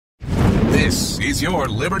This is your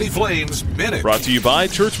Liberty Flames Minute. Brought to you by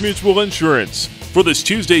Church Mutual Insurance. For this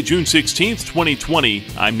Tuesday, June 16th, 2020,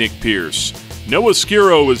 I'm Nick Pierce. Noah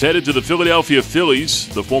Skirrow is headed to the Philadelphia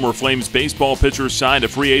Phillies. The former Flames baseball pitcher signed a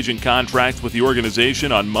free agent contract with the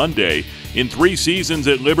organization on Monday. In 3 seasons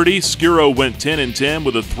at Liberty, Skirrow went 10-10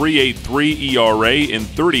 with a 3.83 ERA in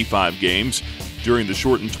 35 games. During the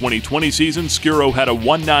shortened 2020 season, Skirrow had a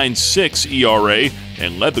 1.96 ERA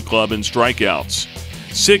and led the club in strikeouts.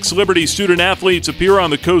 6 Liberty student-athletes appear on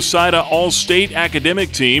the COSIDA All-State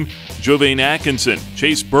Academic Team. Jovain Atkinson,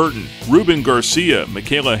 Chase Burton, Ruben Garcia,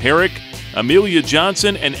 Michaela Herrick, Amelia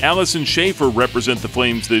Johnson, and Allison Schaefer represent the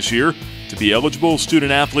Flames this year. To be eligible,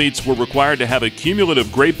 student-athletes were required to have a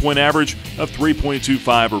cumulative grade point average of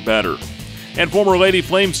 3.25 or better. And former Lady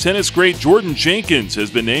Flames tennis great Jordan Jenkins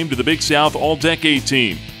has been named to the Big South All-Decade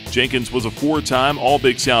Team. Jenkins was a 4-time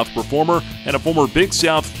All-Big South performer and a former Big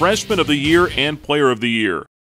South Freshman of the Year and Player of the Year.